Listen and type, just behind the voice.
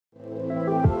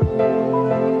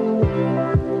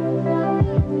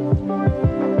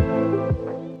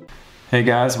Hey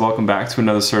guys, welcome back to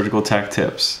another Surgical Tech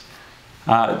Tips.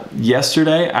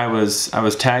 Yesterday I was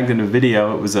tagged in a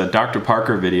video. It was a Dr.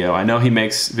 Parker video. I know he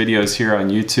makes videos here on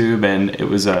YouTube, and it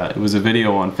was a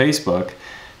video on Facebook.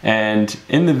 And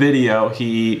in the video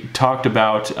he talked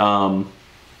about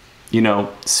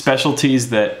specialties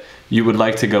that you would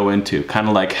like to go into, kind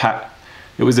of like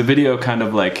it was a video kind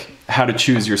of like how to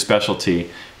choose your specialty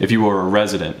if you were a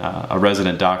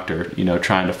resident doctor,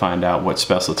 trying to find out what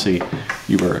specialty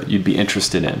you'd be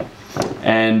interested in.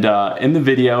 And in the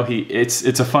video,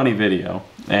 it's a funny video,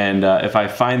 and if I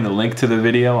find the link to the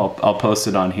video, I'll post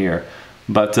it on here.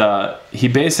 But he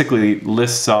basically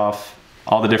lists off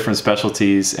all the different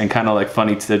specialties and kind of like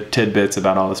funny tidbits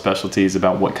about all the specialties,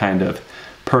 about what kind of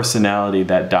personality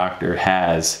that doctor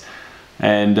has.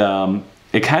 And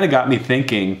it kind of got me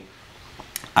thinking,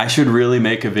 I should really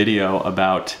make a video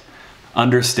about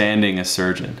understanding a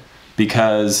surgeon,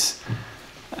 because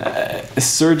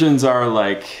surgeons are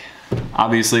like,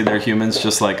 obviously they're humans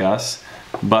just like us,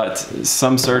 but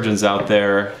some surgeons out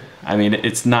there, I mean,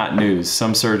 it's not news.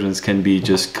 Some surgeons can be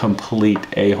just complete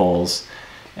a-holes,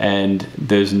 and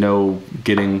there's no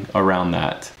getting around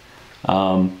that.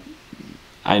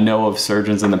 I know of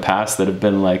surgeons in the past that have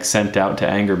been like sent out to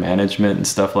anger management and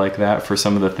stuff like that for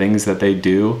some of the things that they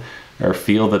do or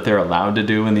feel that they're allowed to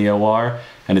do in the OR,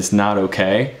 and it's not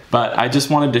okay. But I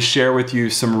just wanted to share with you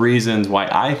some reasons why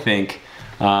I think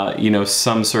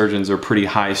some surgeons are pretty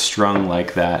high strung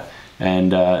like that,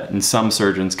 and some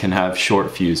surgeons can have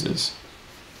short fuses.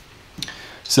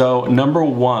 So number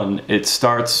one, it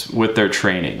starts with their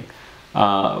training.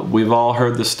 We've all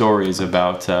heard the stories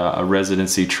about a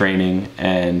residency training,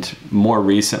 and more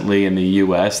recently in the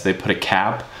US, they put a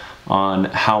cap on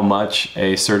how much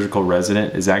a surgical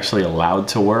resident is actually allowed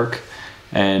to work,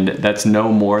 and that's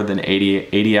no more than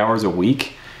 80 hours a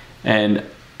week. And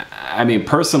I mean,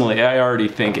 personally, I already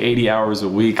think 80 hours a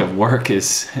week of work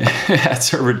is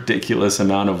that's a ridiculous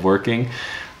amount of working.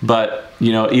 But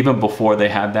even before they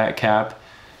had that cap,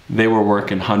 they were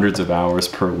working hundreds of hours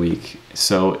per week.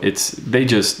 So they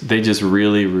just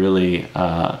really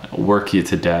work you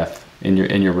to death in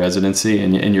your residency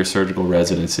and in your surgical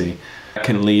residency. That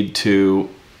can lead to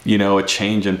a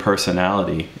change in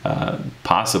personality,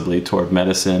 possibly toward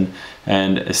medicine,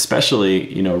 and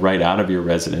especially right out of your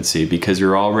residency, because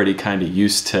you're already kind of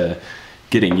used to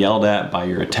getting yelled at by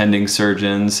your attending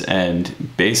surgeons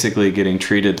and basically getting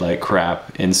treated like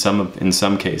crap in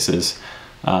some cases.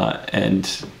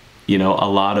 And a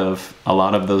lot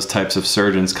of those types of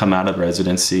surgeons come out of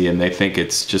residency and they think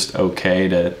it's just okay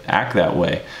to act that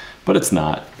way, but it's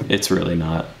not. It's really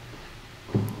not.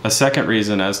 A second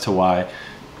reason as to why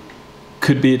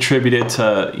could be attributed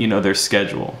to their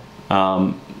schedule.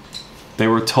 They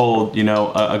were told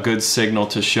a good signal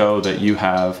to show that you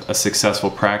have a successful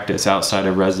practice outside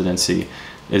of residency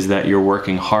is that you're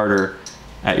working harder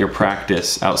at your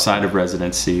practice outside of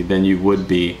residency than you would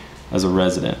be as a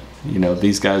resident.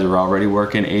 These guys are already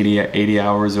working 80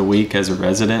 hours a week as a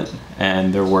resident,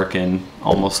 and they're working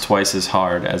almost twice as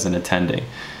hard as an attending.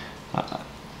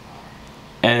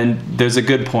 And there's a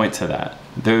good point to that.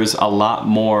 There's a lot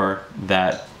more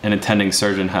that an attending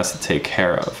surgeon has to take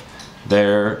care of.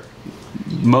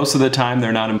 Most of the time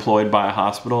they're not employed by a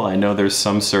hospital. I know there's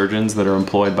some surgeons that are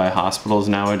employed by hospitals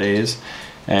nowadays,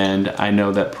 and I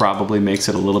know that probably makes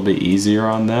it a little bit easier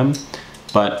on them.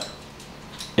 But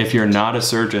if you're not a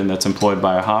surgeon that's employed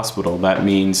by a hospital, that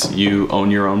means you own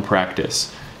your own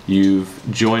practice. You've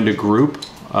joined a group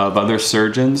of other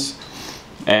surgeons,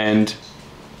 and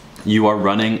you are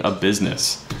running a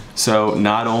business. So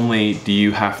not only do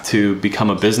you have to become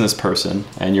a business person,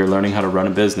 and you're learning how to run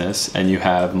a business, and you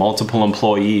have multiple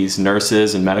employees,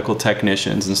 nurses and medical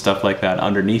technicians and stuff like that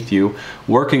underneath you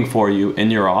working for you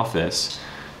in your office,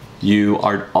 you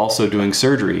are also doing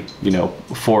surgery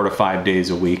 4 to 5 days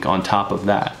a week on top of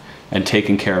that, and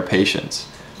taking care of patients.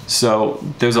 So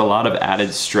there's a lot of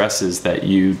added stresses that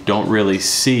you don't really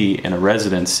see in a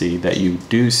residency that you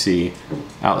do see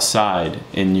outside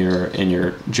in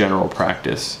your general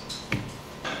practice.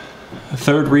 The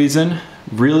third reason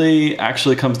really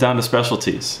actually comes down to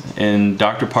specialties. In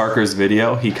Dr. Parker's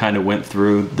video, he kind of went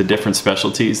through the different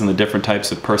specialties and the different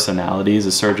types of personalities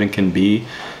a surgeon can be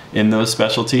in those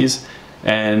specialties,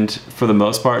 and for the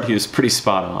most part he was pretty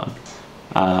spot on.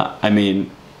 I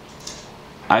mean,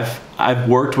 I've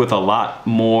worked with a lot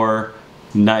more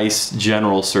nice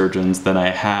general surgeons than I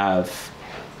have,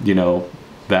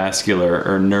 vascular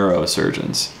or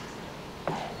neurosurgeons.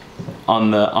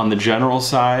 On the general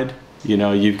side,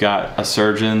 you've got a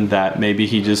surgeon that maybe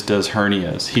he just does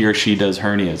hernias. He or she does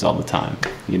hernias all the time.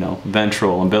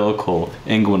 Ventral, umbilical,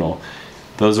 inguinal.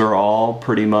 Those are all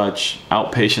pretty much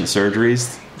outpatient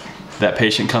surgeries. That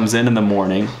patient comes in the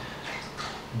morning,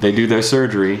 they do their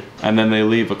surgery, and then they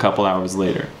leave a couple hours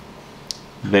later.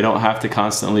 They don't have to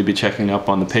constantly be checking up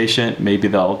on the patient. Maybe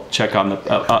they'll check on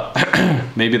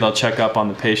the maybe they'll check up on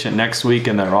the patient next week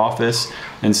in their office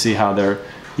and see how they're,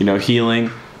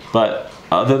 healing. But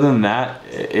other than that,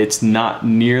 it's not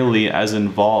nearly as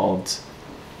involved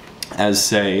as,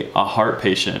 say, a heart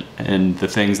patient and the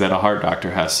things that a heart doctor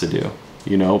has to do.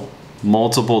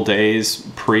 Multiple days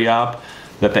pre-op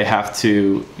that they have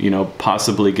to,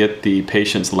 possibly get the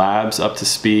patient's labs up to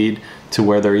speed to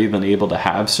where they're even able to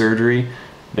have surgery.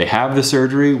 They have the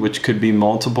surgery, which could be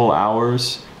multiple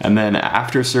hours, and then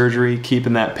after surgery,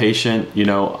 keeping that patient,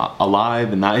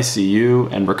 alive in the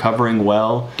ICU and recovering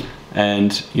well,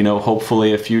 and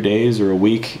hopefully a few days or a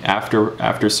week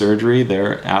after surgery,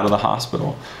 they're out of the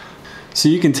hospital. So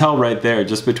you can tell right there,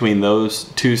 just between those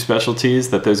two specialties,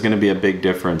 that there's going to be a big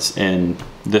difference in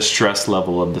the stress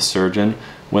level of the surgeon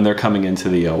when they're coming into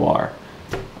the OR.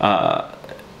 Now,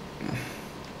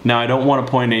 I don't want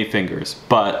to point any fingers,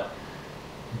 but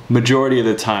majority of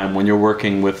the time when you're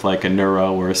working with like a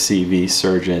neuro or a CV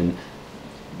surgeon,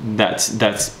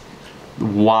 that's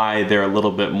why they're a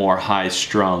little bit more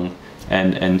high-strung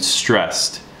and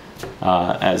stressed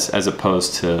as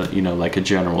opposed to, like a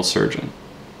general surgeon.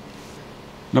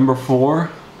 Number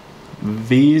 4,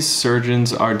 these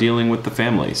surgeons are dealing with the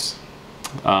families.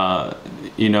 As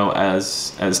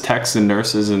techs and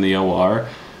nurses in the OR,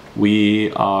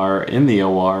 we are in the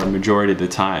OR majority of the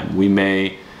time. We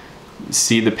may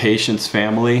see the patient's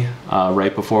family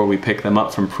right before we pick them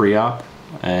up from pre-op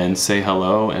and say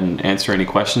hello and answer any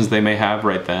questions they may have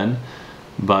right then.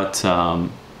 But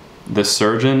the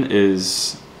surgeon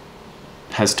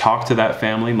has talked to that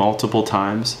family multiple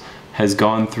times, has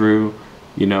gone through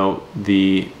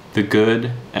the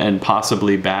good and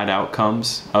possibly bad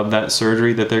outcomes of that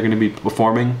surgery that they're going to be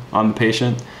performing on the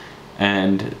patient.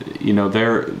 And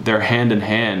they're hand in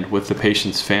hand with the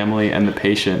patient's family and the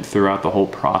patient throughout the whole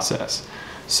process.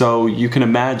 So you can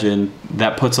imagine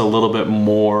that puts a little bit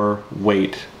more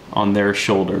weight on their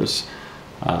shoulders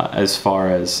as far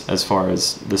as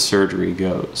the surgery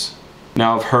goes.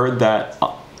 Now, I've heard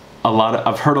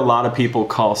a lot of people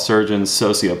call surgeons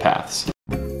sociopaths.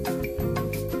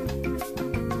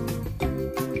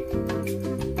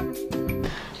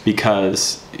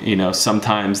 Because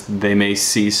sometimes they may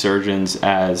see surgeons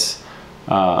as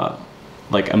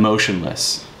like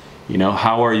emotionless.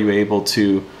 How are you able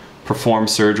to perform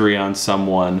surgery on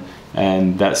someone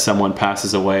and that someone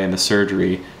passes away in the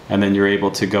surgery, and then you're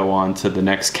able to go on to the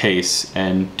next case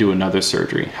and do another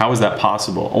surgery? How is that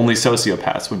possible? Only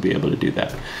sociopaths would be able to do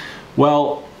that.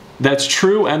 Well, that's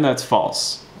true and that's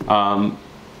false. To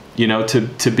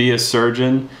be a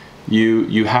surgeon,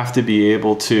 you have to be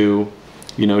able to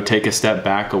take a step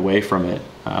back away from it.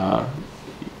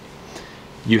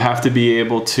 You have to be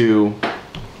able to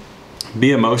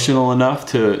be emotional enough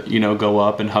to, go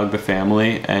up and hug the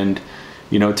family and,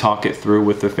 talk it through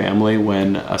with the family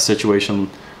when a situation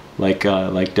like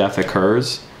death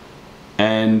occurs.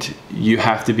 And you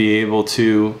have to be able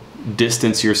to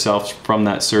distance yourself from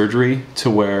that surgery to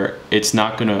where it's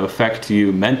not going to affect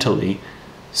you mentally,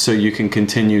 so you can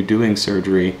continue doing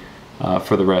surgery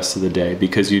for the rest of the day,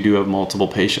 because you do have multiple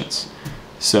patients.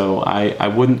 So I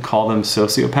wouldn't call them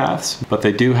sociopaths, but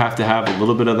they do have to have a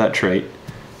little bit of that trait.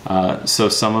 So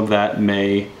some of that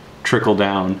may trickle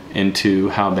down into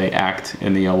how they act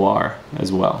in the OR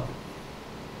as well.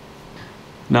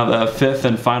 Now, the 5th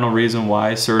and final reason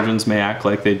why surgeons may act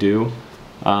like they do,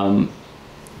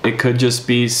 it could just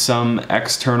be some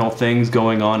external things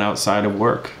going on outside of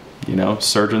work.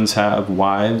 Surgeons have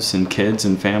wives and kids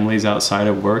and families outside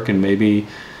of work, and maybe,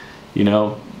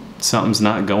 something's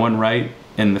not going right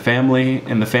in the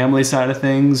family side of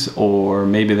things, or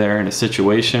maybe they're in a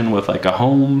situation with like a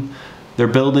home they're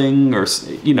building, or,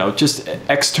 just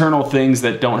external things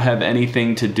that don't have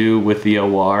anything to do with the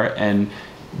OR, and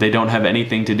they don't have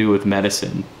anything to do with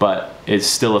medicine, but it's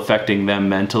still affecting them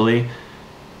mentally,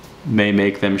 may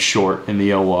make them short in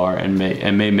the OR and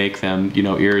may make them,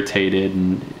 irritated,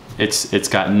 and it's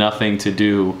got nothing to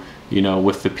do,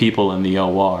 with the people in the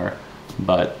OR,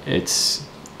 but it's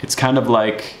kind of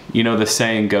like, the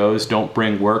saying goes, don't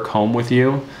bring work home with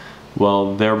you.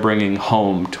 Well, they're bringing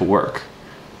home to work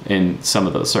in some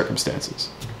of those circumstances.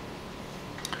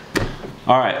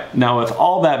 All right, now with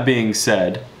all that being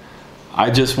said,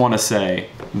 I just want to say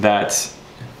that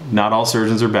not all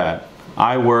surgeons are bad.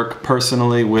 I work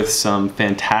personally with some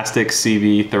fantastic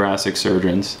CV thoracic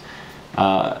surgeons.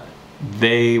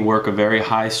 They work a very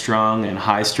high-strung and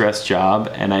high-stress job,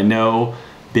 and I know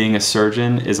being a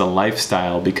surgeon is a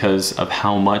lifestyle because of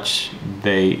how much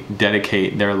they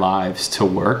dedicate their lives to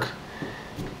work.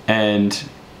 And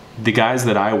the guys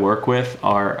that I work with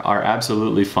are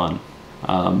absolutely fun.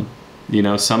 You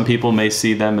know, some people may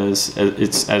see them as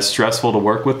it's as stressful to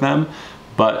work with them,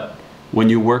 but when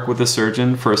you work with a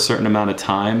surgeon for a certain amount of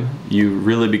time, you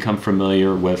really become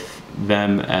familiar with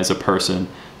them as a person,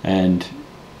 and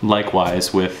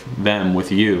likewise with them,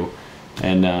 with you.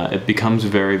 And it becomes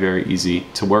very, very easy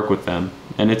to work with them.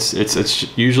 And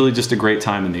it's usually just a great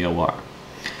time in the OR.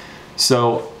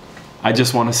 So I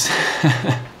just want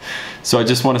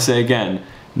to say again,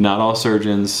 not all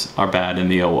surgeons are bad in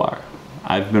the OR.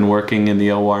 I've been working in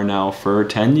the OR now for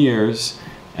 10 years,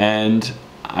 and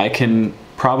I can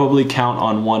probably count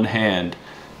on one hand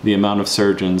the amount of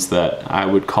surgeons that I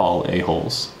would call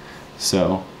a-holes.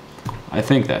 So I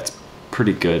think that's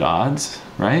pretty good odds,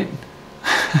 right?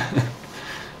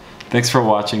 Thanks for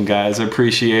watching, guys. I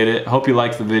appreciate it. Hope you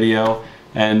liked the video,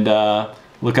 and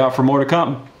look out for more to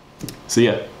come. See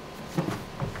ya.